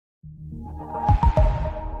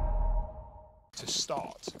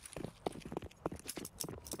start.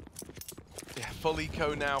 Yeah, full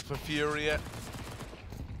eco now for FURIA.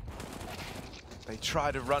 They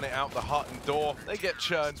try to run it out the hut and door. They get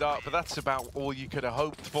churned up, but that's about all you could have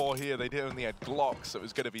hoped for here. They only had Glocks, so it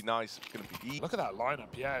was going to be nice. It was going to be easy. Look at that lineup.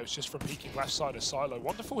 Yeah, it was just from peeking left side of Silo.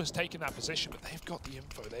 Wonderful has taken that position, but they've got the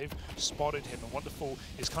info. They've spotted him, and Wonderful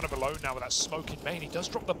is kind of alone now with that smoke in main. He does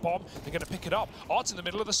drop the bomb. They're going to pick it up. Art's in the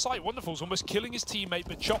middle of the site. Wonderful's almost killing his teammate,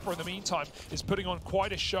 but Chopper in the meantime is putting on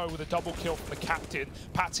quite a show with a double kill from the captain.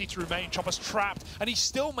 Patsy through main. Chopper's trapped, and he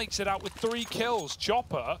still makes it out with 3 kills.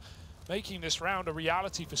 Chopper making this round a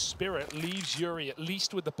reality for Spirit, leaves Yuri at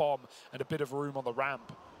least with the bomb and a bit of room on the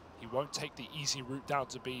ramp. He won't take the easy route down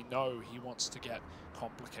to B. No, he wants to get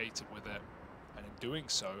complicated with it. And in doing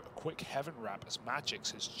so, a quick heaven wrap as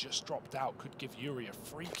Magix has just dropped out could give Yuri a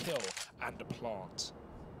free kill and a plant.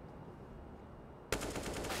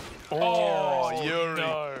 Oh, Yuri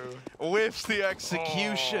no. whiffs the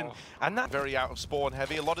execution. And that's very out of spawn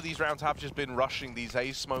heavy. A lot of these rounds have just been rushing these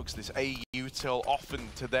A smokes, this A util, often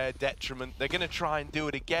to their detriment. They're going to try and do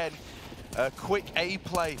it again. A quick A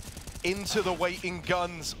play into the waiting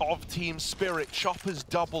guns of Team Spirit. Chopper's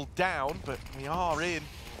doubled down, but we are in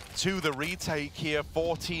to the retake here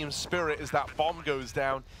for Team Spirit as that bomb goes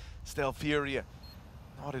down. Still FURIA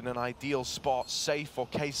not in an ideal spot. Safe or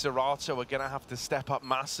Queserato are going to have to step up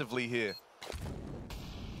massively here.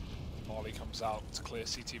 Molly comes out to clear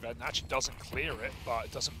CT vent and actually doesn't clear it, but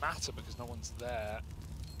it doesn't matter because no one's there.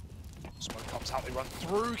 Smoke comes out, they run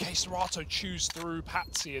through. Queserato chews through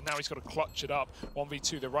Patsy, and now he's got to clutch it up.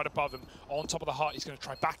 1v2, they're right above him. On top of the hut, he's going to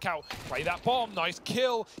try back out, play that bomb. Nice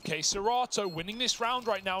kill. Queserato winning this round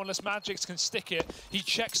right now unless Magix can stick it. He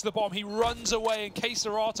checks the bomb, he runs away, and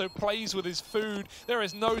Queserato plays with his food. There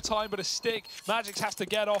is no time but a stick. Magix has to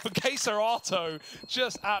get off, and Queserato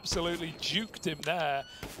just absolutely juked him there.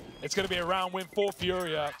 It's going to be a round win for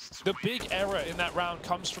FURIA. The big error in that round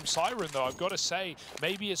comes from Siren, though. I've got to say,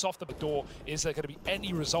 maybe it's off the door. Is there going to be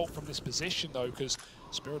any result from this position, though? Because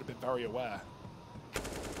Spirit have been very aware.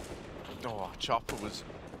 Oh, Chopper was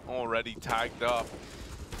already tagged up.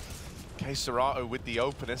 Queserato with the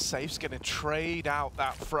opener. Safe's going to trade out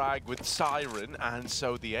that frag with Siren, and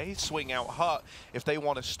so the A swing out hut if they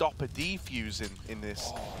want to stop a defuse in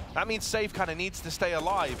this. That means Safe kind of needs to stay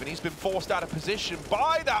alive, and he's been forced out of position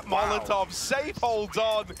by that Molotov. Safe holds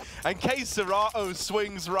on, and Queserato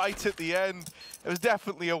swings right at the end. It was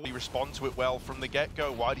definitely a... We respond to it well from the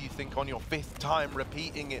get-go. Why do you think on your 5th time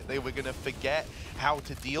repeating it, they were going to forget how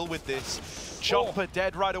to deal with this? Chopper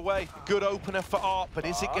dead right away. Good opener for Art, but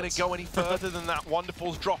is it going to go any further than that?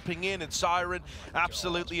 Wonderful's dropping in, and Siren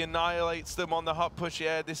absolutely annihilates them on the hut push.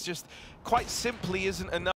 Yeah, this just quite simply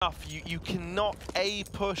isn't enough. You cannot A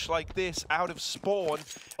push like this out of spawn.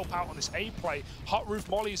 Help out on this A play. Hut roof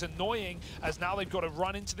Molly is annoying as now they've got to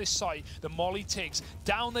run into this site. The Molly ticks.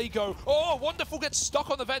 Down they go. Oh, Wonderful gets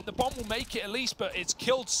stuck on the vent. The bomb will make it at least, but it's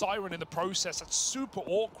killed Siren in the process. That's super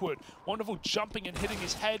awkward. Wonderful jumping and hitting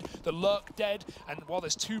his head. The lurk dead. And while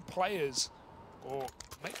there's 2 players, or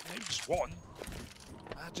maybe just one,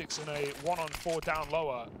 Magic's in a 1-on-4 down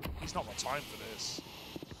lower. He's not got time for this.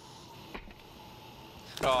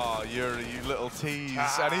 Oh, Yuri, you little tease.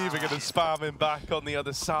 And even going to spam him back on the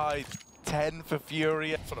other side. 10 for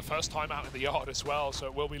FURIA. For the first time out in the yard as well, so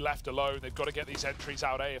it will be left alone. They've got to get these entries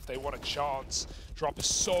out A if they want a chance. Drop is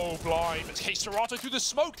so blind. It's Queserato through the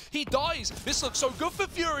smoke. He dies. This looks so good for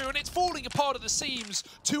FURIA, and it's falling apart at the seams.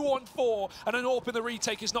 2-on-4, and an AWP in the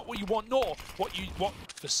retake is not what you want, nor what you want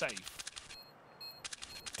for Safe.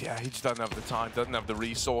 Yeah, he just doesn't have the time, doesn't have the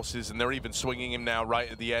resources, and they're even swinging him now right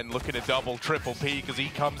at the end, looking at double, triple P, because he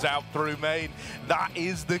comes out through main. That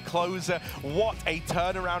is the closer. What a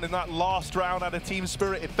turnaround in that last round out of Team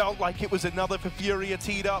Spirit. It felt like it was another for FURIA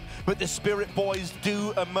teed up, but the Spirit boys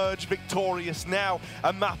do emerge victorious. Now,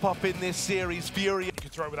 a map up in this series. FURIA You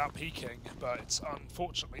could throw without peeking, but it's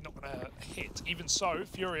unfortunately not going to hit. Even so,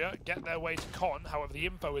 FURIA get their way to Con. However, the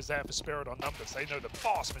info is there for Spirit on numbers. They know the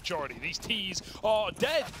vast majority. These Ts are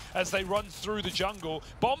dead as they run through the jungle.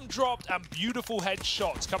 Bomb dropped and beautiful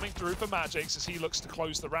headshots coming through for Magix as he looks to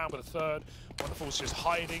close the round with a 3rd. Wonderful's just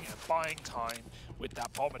hiding and buying time with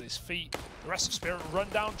that bomb at his feet. The rest of Spirit run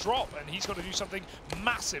down, drop, and he's got to do something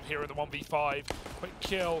massive here in the 1v5. Quick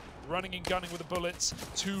kill, running and gunning with the bullets.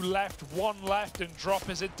 2 left, 1 left, and Drop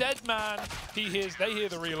is a dead man. They hear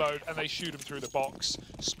the reload, and they shoot him through the box.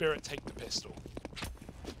 Spirit take the pistol.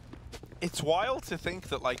 It's wild to think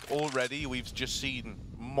that, like, already we've just seen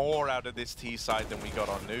more out of this T side than we got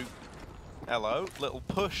on Nuke. Hello, little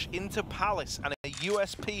push into Palace, and a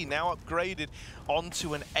USP now upgraded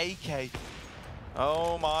onto an AK.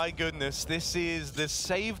 Oh my goodness, this is the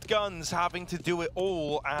saved guns having to do it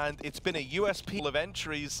all, and it's been a USP of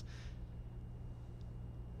entries.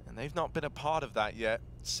 And they've not been a part of that yet.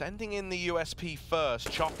 Sending in the USP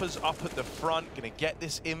first. Chopper's up at the front, gonna get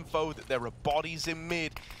this info that there are bodies in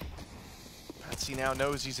mid. Patsy now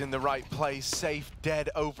knows he's in the right place. Safe, dead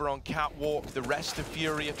over on Catwalk. The rest of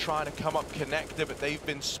FURIA trying to come up connector, but they've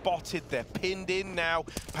been spotted. They're pinned in now.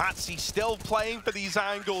 Patsy still playing for these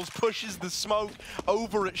angles, pushes the smoke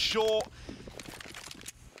over at short,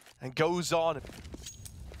 and goes on.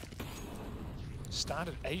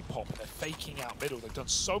 Standard A-pop, they're faking out middle. They've done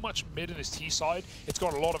so much mid in his T-side, it's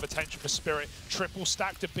got a lot of attention for Spirit. Triple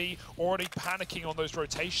stack to B, already panicking on those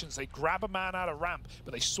rotations. They grab a man out of ramp,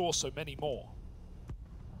 but they saw so many more.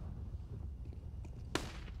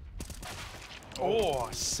 Oh,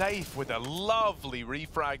 Safe with a lovely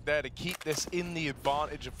refrag there to keep this in the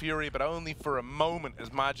advantage of FURIA, but only for a moment, as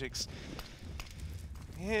Magix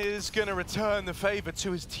is going to return the favor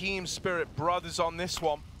to his team Spirit brothers on this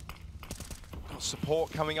one. Got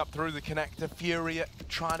support coming up through the connector. FURIA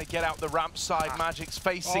trying to get out the ramp side. Magix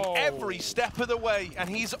facing every step of the way, and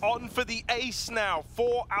he's on for the ace now.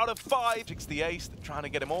 4 out of 5. Magix the ace, they're trying to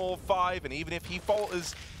get him all 5, and even if he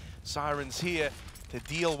falters, Siren's here to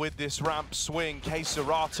deal with this ramp swing.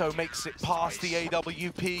 Serato makes it past the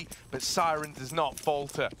AWP, but Siren does not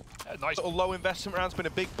falter. Nice little low investment round's been a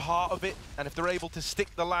big part of it, and if they're able to stick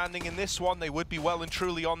the landing in this one, they would be well and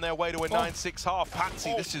truly on their way to a 9-6 half.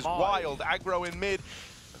 Patsy, this is wild. Aggro in mid.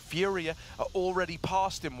 FURIA are already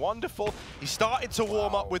past him. Wonderful. He started to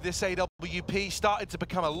warm up with this AWP, started to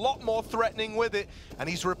become a lot more threatening with it, and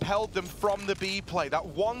he's repelled them from the B play. That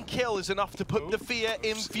one kill is enough to put the fear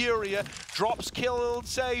in FURIA. Drops killed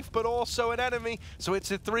Safe, but also an enemy, so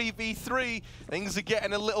it's a 3v3. Things are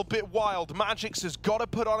getting a little bit wild. Magix has got to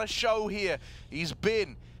put on a show here. He's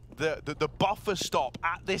been the buffer stop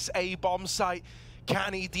at this A-bomb site.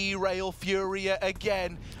 Can he derail FURIA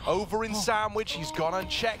again? Over in Sandwich, he's gone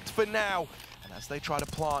unchecked for now. And as they try to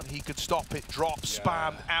plant, he could stop it. Drop,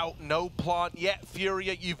 spammed out, no plant yet.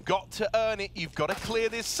 FURIA, you've got to earn it. You've got to clear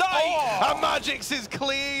this site. And Magix is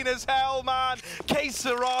clean as hell, man.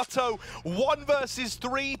 Serato, 1 versus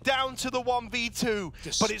 3, down to the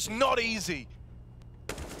 1v2. But it's not easy.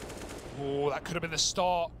 Oh, that could have been the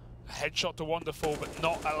start. Headshot to Wonderful, but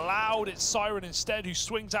not allowed. It's Siren instead, who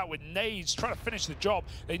swings out with nades, trying to finish the job.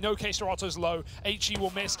 They know Serato's low. HE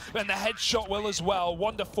will miss, and the headshot will as well.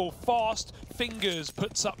 Wonderful, fast fingers,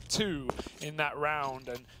 puts up 2 in that round.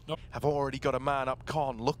 And have already got a man up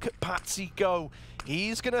con. Look at Patsy go.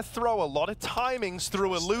 He's going to throw a lot of timings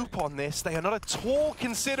through a loop on this. They are not at all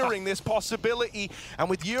considering this possibility. And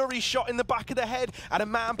with Yuri shot in the back of the head and a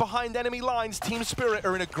man behind enemy lines, Team Spirit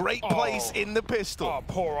are in a great place in the pistol. Oh,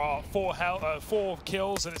 poor Art. 4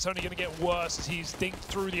 kills, and it's only going to get worse as he's dinked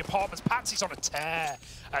through the apartments. Patsy's on a tear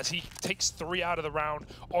as he takes 3 out of the round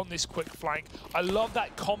on this quick flank. I love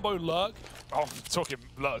that combo lurk. Oh, talking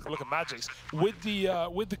lurk, look at Magix. With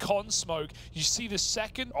the con smoke, you see the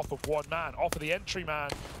second off of one man, off of the entry man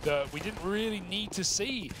that we didn't really need to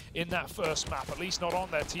see in that first map, at least not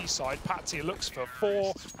on their T side. Patsy looks for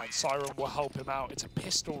 4, and Siren will help him out. It's a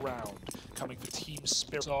pistol round coming for Team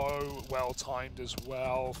Spirit. So well timed as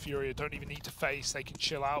well. FURIA don't even need to face, they can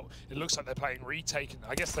chill out. It looks like they're playing retake, and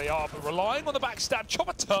I guess they are, but relying on the backstab.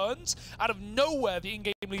 Chopper turns out of nowhere, the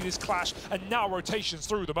in-game leaders clash, and now rotations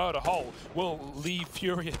through the murder hole will leave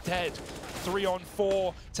FURIA dead. 3 on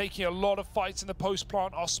 4, taking a lot of fights in the post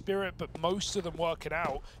plant are Spirit, but most of them working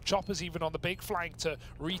out. Chopper's even on the big flank to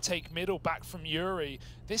retake middle back from Yuri.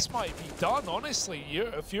 This might be done, honestly.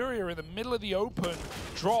 FURIA in the middle of the open.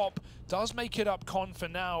 Drop does make it up con for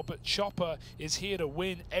now, but Chopper is here to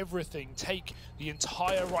win everything, take the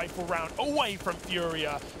entire rifle round away from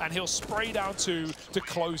FURIA, and he'll spray down 2 to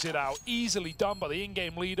close it out. Easily done by the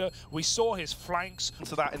in-game leader. We saw his flanks.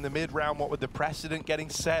 So that in the mid-round, what with the precedent getting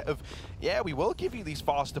set of, yeah, we will give you these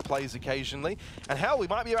faster plays occasionally, and hell, we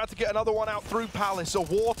might be about to get another one out through Palace, a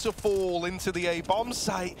waterfall into the A-bomb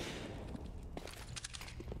site.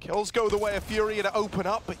 Kills go the way of FURIA to open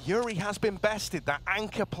up, but Yuri has been bested. That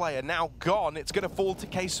anchor player now gone. It's going to fall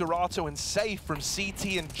to Serato, and Safe from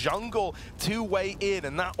CT and jungle 2-way in,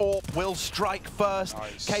 and that AWP will strike first.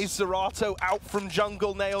 Nice. Serato out from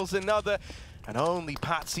jungle, nails another, and only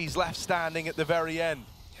Patsy's left standing at the very end.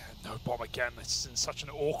 Yeah, no bomb again. It's in such an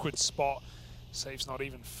awkward spot. Safe's not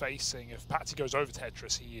even facing. If Patsy goes over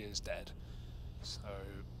Tetris, he is dead. So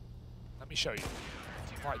let me show you.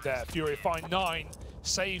 Right there, FURIA find 9.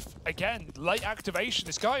 Safe, again, late activation.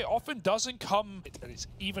 This guy often doesn't come, and it's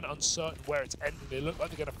even uncertain where it's ending. They look like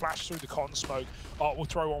they're going to flash through the con smoke. Art will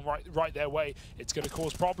throw one right their way. It's going to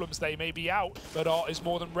cause problems. They may be out, but Art is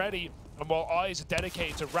more than ready. And while eyes are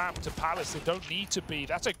dedicated to ramp, to Palace, they don't need to be.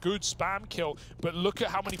 That's a good spam kill, but look at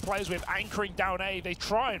how many players we have anchoring down A. They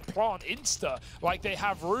try and plant insta like they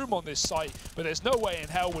have room on this site, but there's no way in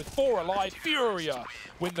hell. With 4 alive, FURIA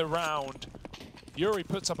win the round. Yuri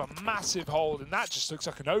puts up a massive hold, and that just looks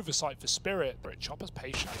like an oversight for Spirit. But Chopper's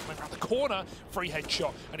patient, coming around the corner, free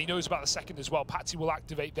headshot, and he knows about the second as well. Patsy will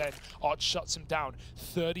activate then. Art shuts him down.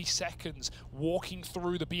 30 seconds, walking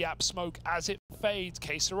through the B-App smoke as it fades.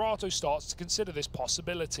 Serato starts to consider this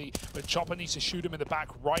possibility, but Chopper needs to shoot him in the back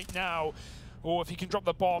right now. Or if he can drop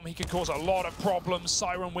the bomb, he can cause a lot of problems.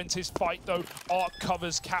 Siren wins his fight, though. Art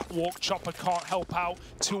covers Catwalk. Chopper can't help out.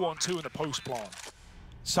 2-on-2 in the post plant.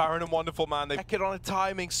 Siren and Wonderful, man, they check it on a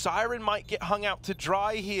timing. Siren might get hung out to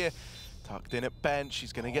dry here. Tucked in at bench,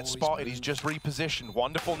 he's going to get spotted. He's just repositioned.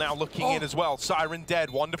 Wonderful now looking in as well. Siren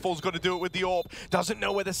dead. Wonderful's got to do it with the AWP. Doesn't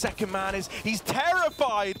know where the second man is. He's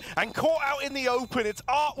terrified and caught out in the open. It's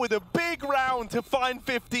Art with a big round to find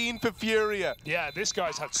 15 for FURIA. Yeah, this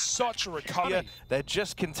guy's had such a recovery. Yeah, they're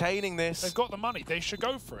just containing this. They've got the money. They should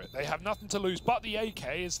go for it. They have nothing to lose, but the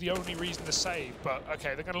AK is the only reason to save. But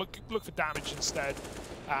okay, they're going to look for damage instead.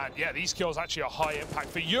 And yeah, these kills actually are high impact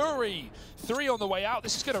for Yuri. 3 on the way out.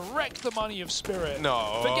 This is going to wreck the money of Spirit.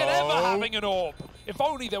 No. Forget ever having an AWP. If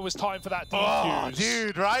only there was time for that defuse. Oh,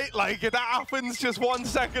 dude, right? Like, that happens just 1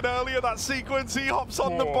 second earlier, that sequence. He hops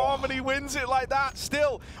on the bomb and he wins it like that.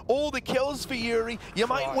 Still, all the kills for Yuri. You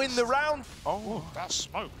might win the round. Oh, that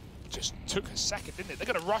smoke just took a second, didn't it? They're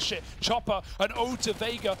going to rush it. Chopper and Ode to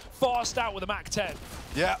Vega fast out with a MAC-10.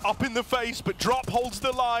 Yeah, up in the face, but Drop holds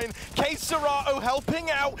the line. Serato helping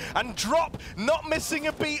out, and Drop not missing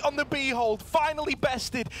a beat on the B-hold. Finally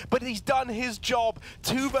bested, but he's done his job.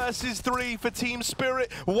 2 versus 3 for Team Spirit.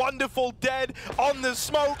 Wonderful dead on the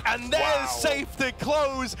smoke, and there's safe to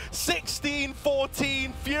close.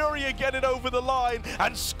 16-14, FURIA get it over the line,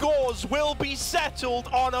 and scores will be settled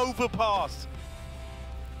on Overpass.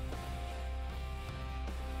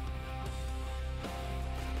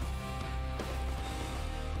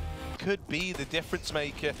 Could be the difference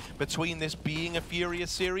maker between this being a FURIA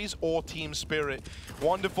series or Team Spirit.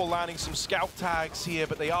 Wonderful landing some scout tags here,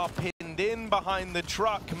 but they are pinned in behind the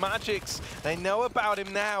truck. Magic's, they know about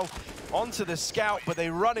him now. Onto the scout, but they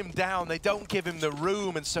run him down. They don't give him the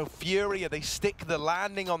room, and so FURIA, they stick the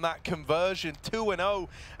landing on that conversion. 2-0,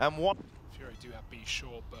 and one. FURIA do have B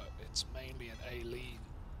short, but it's mainly an A lead.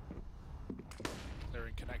 They're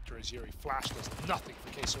in connector as Yuri flash. There's nothing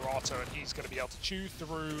for Serato, and he's going to be able to chew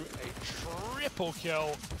through a triple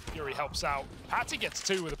kill. Yuri helps out. Patty gets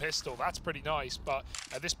 2 with a pistol. That's pretty nice, but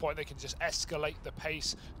at this point they can just escalate the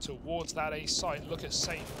pace towards that A site. Look at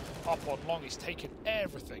Safe up on long. He's taken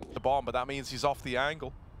everything. The bomb, but that means he's off the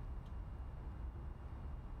angle.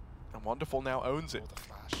 And Wonderful now owns it. The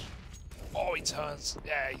flash. Oh, he turns.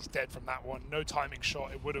 Yeah, he's dead from that one. No timing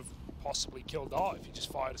shot. It would have possibly killed Art if he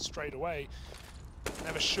just fired it straight away.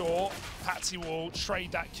 Never sure. Patsy will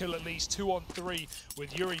trade that kill at least. 2-on-3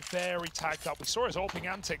 with Yuri very tagged up. We saw his AWPing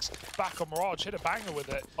antics back on Mirage. Hit a banger with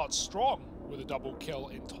it. But strong with a double kill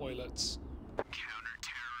in toilets. And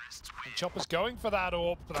Chopper's going for that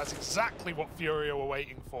AWP, but that's exactly what FURIA were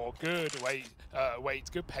waiting for. Good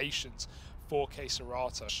good patience for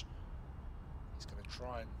Serato. He's going to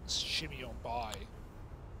try and shimmy on by.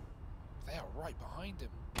 They are right behind him.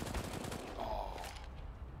 Oh.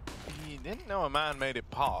 He didn't know a man made it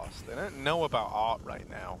past. They don't know about Art right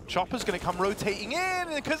now. Chopper's going to come rotating in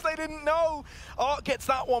because they didn't know. Art gets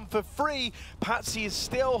that one for free. Patsy is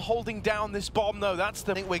still holding down this bomb, though. That's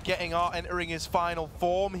the thing. We're getting Art entering his final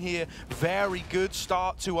form here. Very good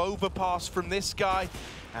start to Overpass from this guy.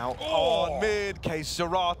 Out on mid.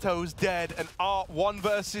 Serato's dead, and Art 1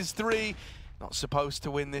 versus 3. Not supposed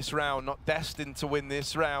to win this round, not destined to win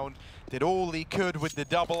this round. Did all he could with the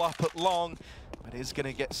double up at long, but is going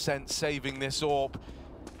to get sent saving this AWP.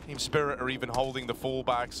 Team Spirit are even holding the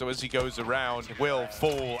fallback, so as he goes around, will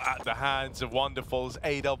fall at the hands of Wonderful's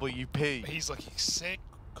AWP. He's looking sick.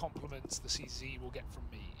 Compliments the CZ will get from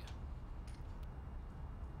me.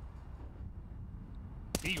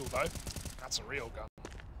 Eagle, though. That's a real gun.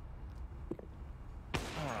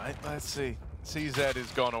 All right, let's see. CZ is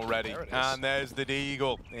gone already, and there's the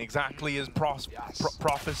Deagle, exactly as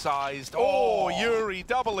prophesized. Oh, Yuri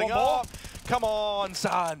doubling up. Come on,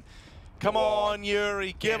 son. Come on,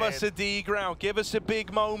 Yuri. Give us a D ground. Give us a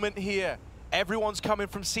big moment here. Everyone's coming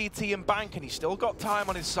from CT and Bank, and he's still got time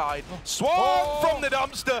on his side. Swung from the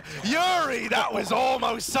dumpster. Yuri, that was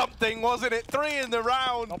almost something, wasn't it? 3 in the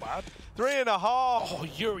round. Not bad. 3.5. Oh,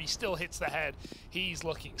 Yuri still hits the head. He's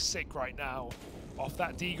looking sick right now. Off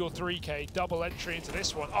that Deagle 3K, double entry into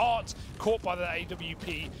this one. Art caught by the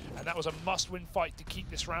AWP, and that was a must-win fight to keep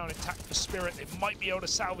this round intact for Spirit. They might be able to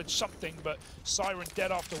salvage something, but Siren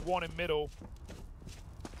dead after 1 in middle.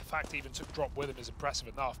 The fact he even took drop with him is impressive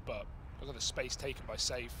enough, but look at the space taken by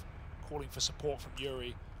Safe. Calling for support from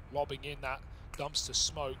Yuri, lobbing in that dumpster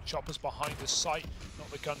smoke. Chopper's behind the site,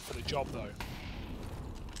 not the gun for the job though.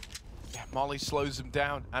 Yeah, Molly slows them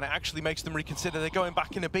down, and it actually makes them reconsider. They're going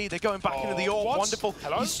back into B. They're going back into the AWP. What? Wonderful.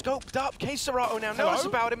 Hello? He's scoped up. K-Serato now knows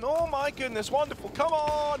about him. Oh my goodness, wonderful. Come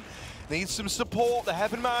on. Needs some support. The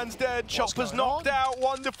Heaven Man's dead. Chopper's knocked out.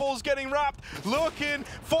 Wonderful's getting wrapped. Looking.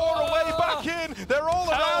 4 away, back in. They're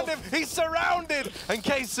all around him. He's surrounded. And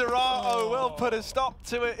K-Serato will put a stop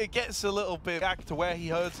to it. It gets a little bit back to where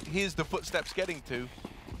he hears the footsteps getting to.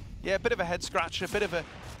 Yeah, a bit of a head scratcher, bit of a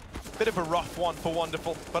rough one for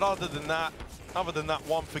Wonderful, but other than that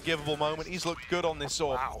one forgivable moment, he's looked good on this AWP.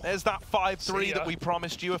 Wow. There's that 5-3 that we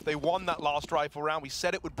promised you if they won that last rifle round. We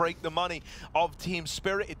said it would break the money of Team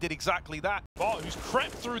Spirit. It did exactly that. Bot who's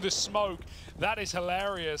crept through the smoke. That is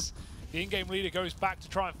hilarious. The in-game leader goes back to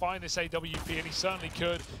try and find this AWP, and he certainly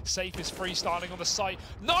could. Safe is freestyling on the site.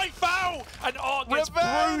 Knife out! And Art gets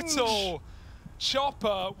brutal.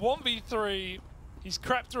 Chopper, 1v3. He's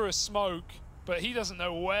crept through a smoke, but he doesn't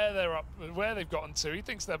know where they've gotten to. He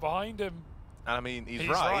thinks they're behind him. And I mean, he's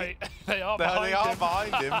right. They are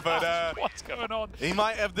behind him, but what's going on? He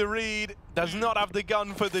might have the read, does not have the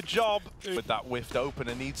gun for the job. With that whiffed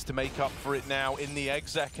opener, needs to make up for it now in the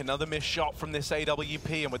exec. Another missed shot from this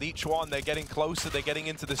AWP, and with each one, they're getting closer, they're getting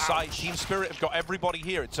into the site. Team Spirit have got everybody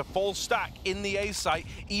here. It's a full stack in the A site,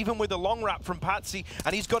 even with a long wrap from Patsy,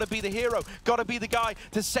 and he's got to be the hero, got to be the guy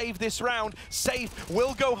to save this round. Safe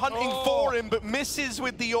will go hunting for him, but misses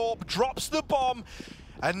with the AWP, drops the bomb.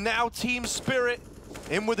 And now Team Spirit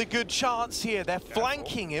in with a good chance here. They're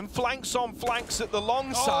flanking him, flanks on flanks at the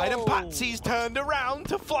long side, and Patsy's turned around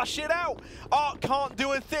to flush it out. Art can't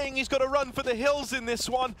do a thing. He's got to run for the hills in this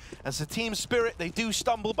one. As the Team Spirit, they do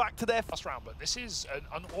stumble back to their first round, but this is an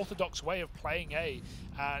unorthodox way of playing A,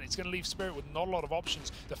 and it's going to leave Spirit with not a lot of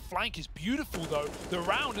options. The flank is beautiful though. The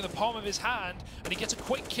round in the palm of his hand, and he gets a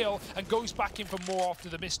quick kill and goes back in for more after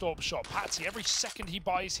the missed AWP shot. Patsy, every second he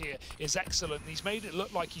buys here is excellent. He's made it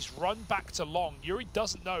look like he's run back to long. Yuri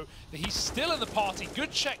doesn't know that he's still in the party.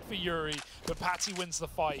 Good check for Yuri, but Patsy wins the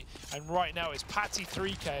fight. And right now it's Patsy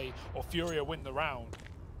 3K or FURIA win the round.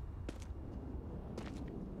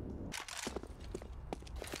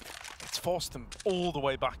 It's forced them all the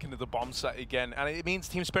way back into the bomb site again, and it means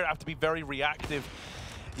Team Spirit have to be very reactive.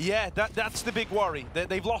 Yeah, that's the big worry.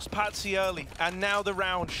 They've lost Patsy early, and now the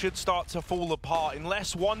round should start to fall apart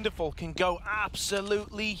unless Wonderful can go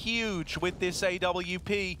absolutely huge with this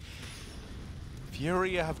AWP.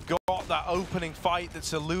 FURIA have got that opening fight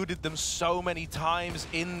that's eluded them so many times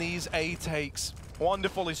in these A takes.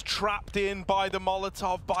 Wonderful is trapped in by the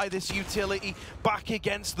Molotov, by this utility, back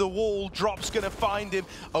against the wall. Drop's gonna find him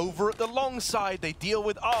over at the long side. They deal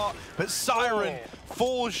with Art, but Siren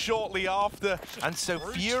falls shortly after, and so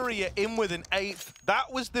FURIA in with an 8th.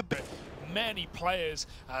 That was the many players,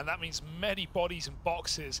 and that means many bodies and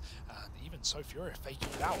boxes. And even so, FURIA faking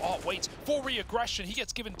it out. Art waits for re-aggression. He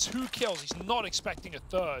gets given 2 kills. He's not expecting a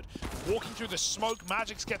 3rd. Walking through the smoke,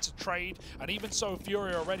 Magix gets a trade, and even so,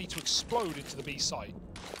 FURIA are ready to explode into the B site.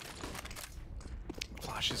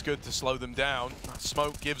 Flash is good to slow them down.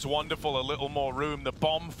 Smoke gives Wonderful a little more room. The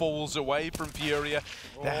bomb falls away from FURIA.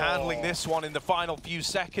 They're handling this one in the final few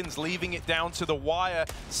seconds, leaving it down to the wire.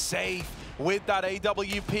 Safe with that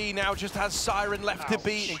AWP, now just has Siren left to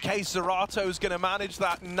beat in case Zerato's going to manage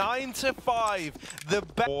that. 9-5, the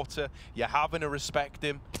water. You're having to respect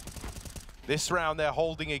him. This round they're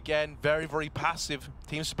holding again, very, very passive.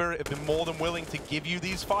 Team Spirit have been more than willing to give you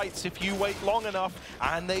these fights if you wait long enough,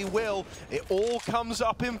 and they will. It all comes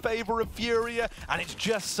up in favor of FURIA, and it's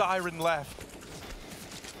just Siren left.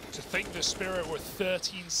 To think the Spirit were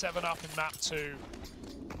 13-7 up in map 2,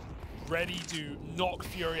 ready to knock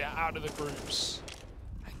FURIA out of the groups,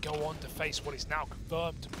 and go on to face what is now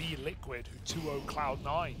confirmed to be Liquid, who 2-0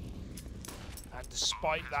 Cloud9. And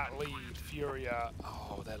despite that lead, FURIA,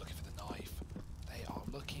 they're looking for the knife. They are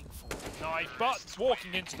looking for the knife, but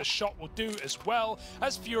walking into the shot will do as well,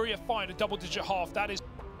 as FURIA find a double-digit half. That is...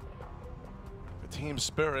 For Team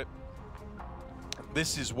Spirit,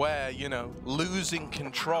 this is where, you know, losing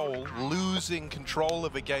control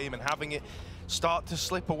of a game and having it start to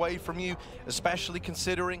slip away from you, especially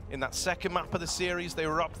considering in that second map of the series, they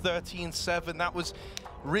were up 13-7. That was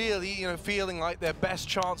really, you know, feeling like their best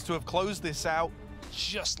chance to have closed this out.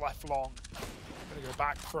 Just left long. Gonna go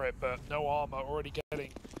back for it, but no armor, already getting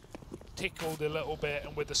tickled a little bit,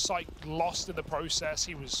 and with the sight lost in the process,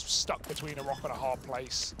 he was stuck between a rock and a hard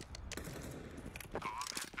place.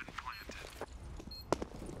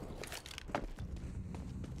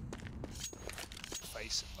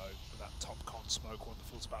 Facing though, with that top con smoke,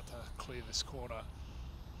 Wonderful's about to clear this corner.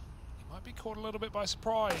 He might be caught a little bit by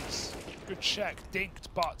surprise. Good check, dinked,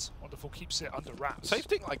 but Wonderful keeps it under wraps. Safe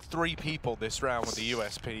think like 3 people this round with the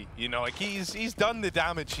USP. You know, like he's done the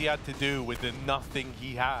damage he had to do with the nothing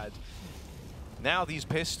he had. Now these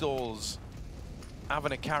pistols having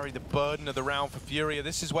to carry the burden of the round for FURIA.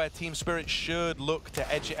 This is where Team Spirit should look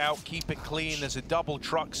to edge it out, keep it clean. There's a double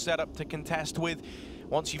truck set up to contest with.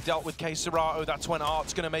 Once you've dealt with Serato, that's when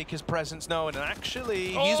Art's going to make his presence known. And actually,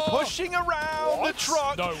 he's pushing around the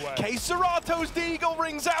truck. No way. Serato's Deagle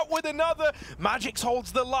rings out with another. Magix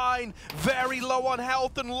holds the line. Very low on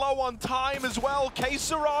health and low on time as well.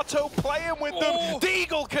 Serato playing with them.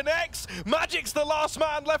 Deagle connects. Magix the last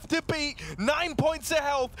man left to beat. 9 points of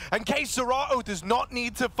health. And Serato does not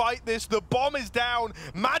need to fight this. The bomb is down.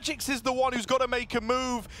 Magix is the one who's got to make a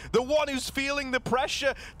move. The one who's feeling the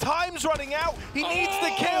pressure. Time's running out. He needs the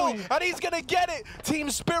kill, and he's gonna get it. Team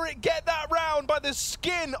Spirit get that round by the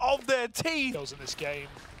skin of their teeth. Kills in this game.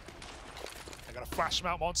 They're gonna flash him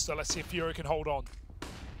out monster. Let's see if FURIA can hold on.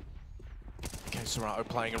 Serato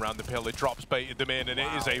playing around the pill. It drops baited them in, and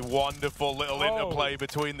it is a wonderful little interplay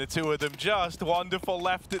between the two of them. Just wonderful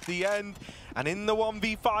left at the end. And in the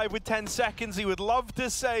 1v5 with 10 seconds, he would love to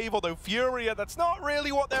save, although FURIA, that's not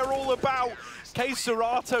really what they're all about.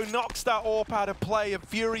 Serato knocks that AWP out of play, and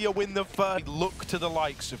FURIA win the first. Look to the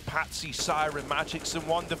likes of Patsy, Siren, Magix, and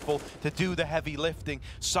Wonderful to do the heavy lifting.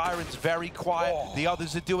 Siren's very quiet. The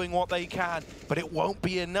others are doing what they can, but it won't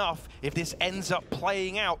be enough if this ends up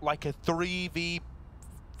playing out like a 3v5.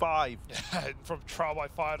 From trial by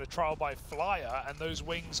fire to trial by flyer, and those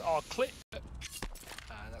wings are clipped.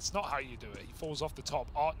 That's not how you do it. He falls off the top.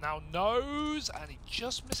 Art now knows, and he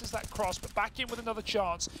just misses that cross, but back in with another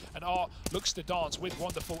chance, and Art looks to dance with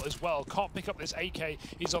Wonderful as well. Can't pick up this AK.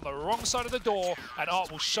 He's on the wrong side of the door, and Art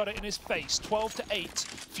will shut it in his face. 12-8.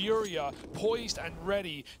 FURIA poised and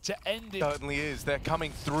ready to end it. Certainly is. They're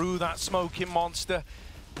coming through that smoking monster.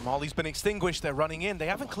 Molly's been extinguished, they're running in. They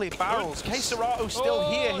haven't cleared barrels. Serato's still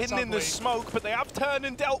here, hidden in the smoke, but they have turned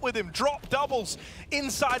and dealt with him. Drop doubles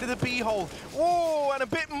inside of the B-hole. Whoa, and a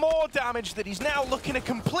bit more damage that he's now looking to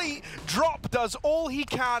complete. Drop does all he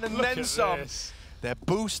can and then some. They're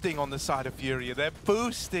boosting on the side of FURIA. They're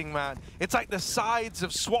boosting, man. It's like the sides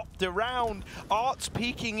have swapped around. Art's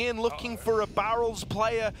peeking in, looking for a barrels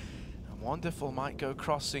player. And Wonderful might go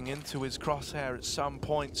crossing into his crosshair at some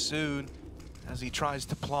point soon, as he tries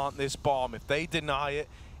to plant this bomb. If they deny it,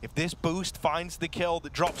 if this boost finds the kill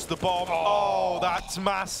that drops the bomb, oh that's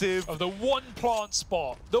massive. The one plant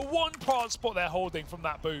spot they're holding from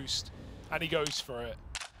that boost, and he goes for it.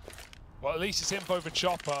 Well, at least it's info for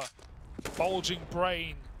Chopper. Bulging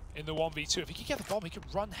brain in the 1v2. If he can get the bomb, he can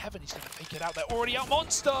run heaven. He's going to take it out. They're already out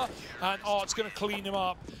monster, and Art's going to clean him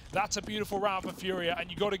up. That's a beautiful round for FURIA,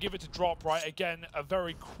 and you got to give it to Drop, right? Again, a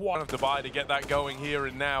very quiet. To buy to get that going here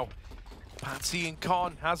and now. Patsy and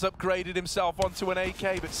Con has upgraded himself onto an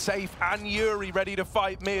AK, but Safe and Yuri ready to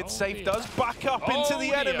fight mid. Safe does back up into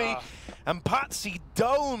the enemy, and Patsy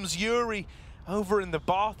domes Yuri over in the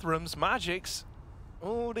bathrooms. Magix.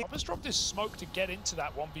 Drop dropped his smoke to get into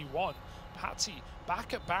that 1v1. Patsy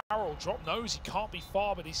back at barrel. Drop knows he can't be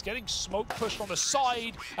far, but he's getting smoke pushed on the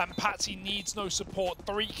side, and Patsy needs no support.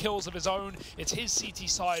 3 kills of his own. It's his CT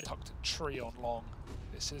side. Tucked a tree on long.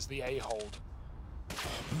 This is the A-hold.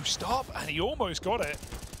 Boost up, and he almost got it.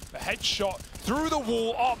 A headshot through the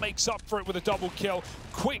wall. Art makes up for it with a double kill.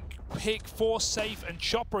 Quick pick for Safe, and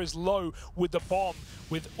Chopper is low with the bomb,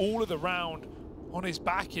 with all of the round on his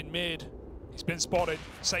back in mid. He's been spotted.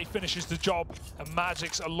 Safe finishes the job, and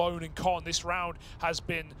Magix alone in Con. This round has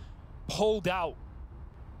been pulled out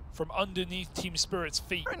from underneath Team Spirit's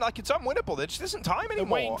feet. Like, it's unwinnable. There just isn't time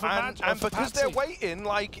anymore. And because they're waiting,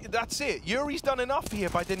 like, that's it. Yuri's done enough here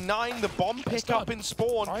by denying the bomb pickup in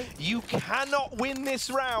spawn. Right. You cannot win this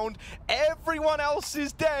round. Everyone else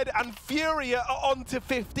is dead, and FURIA are on to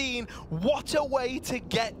 15. What a way to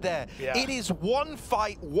get there. Yeah. It is one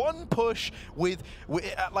fight, one push with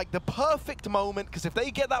like the perfect moment, because if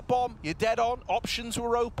they get that bomb, you're dead on. Options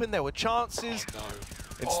were open. There were chances. Oh, no.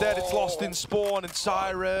 Instead, it's lost in spawn, and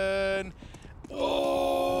Siren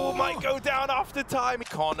might go down after time.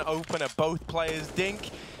 Con opener, both players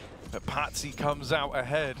dink. But Patsy comes out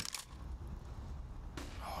ahead.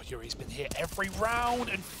 Oh, Yuri's been here every round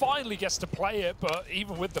and finally gets to play it, but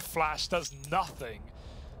even with the flash, does nothing.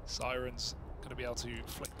 Siren's going to be able to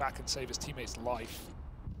flick back and save his teammate's life.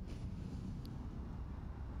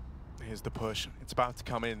 Here's the push. It's about to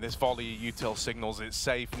come in. This volley util signals it's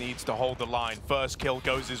safe, needs to hold the line. First kill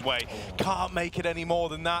goes his way. Can't make it any more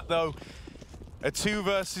than that, though. A 2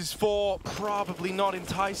 versus 4, probably not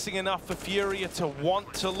enticing enough for FURIA to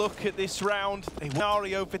want to look at this round. They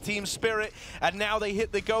scenario for Team Spirit, and now they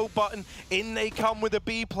hit the go button. In they come with a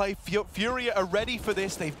B play. FURIA are ready for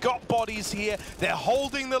this. They've got bodies here. They're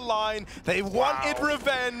holding the line. They wanted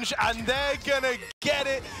revenge, and they're gonna get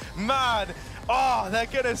it. Man, oh, they're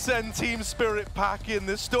gonna send Team Spirit packing.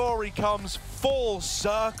 The story comes full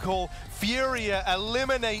circle. FURIA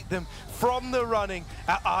eliminate them from the running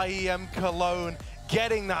at IEM Cologne,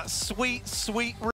 getting that sweet, sweet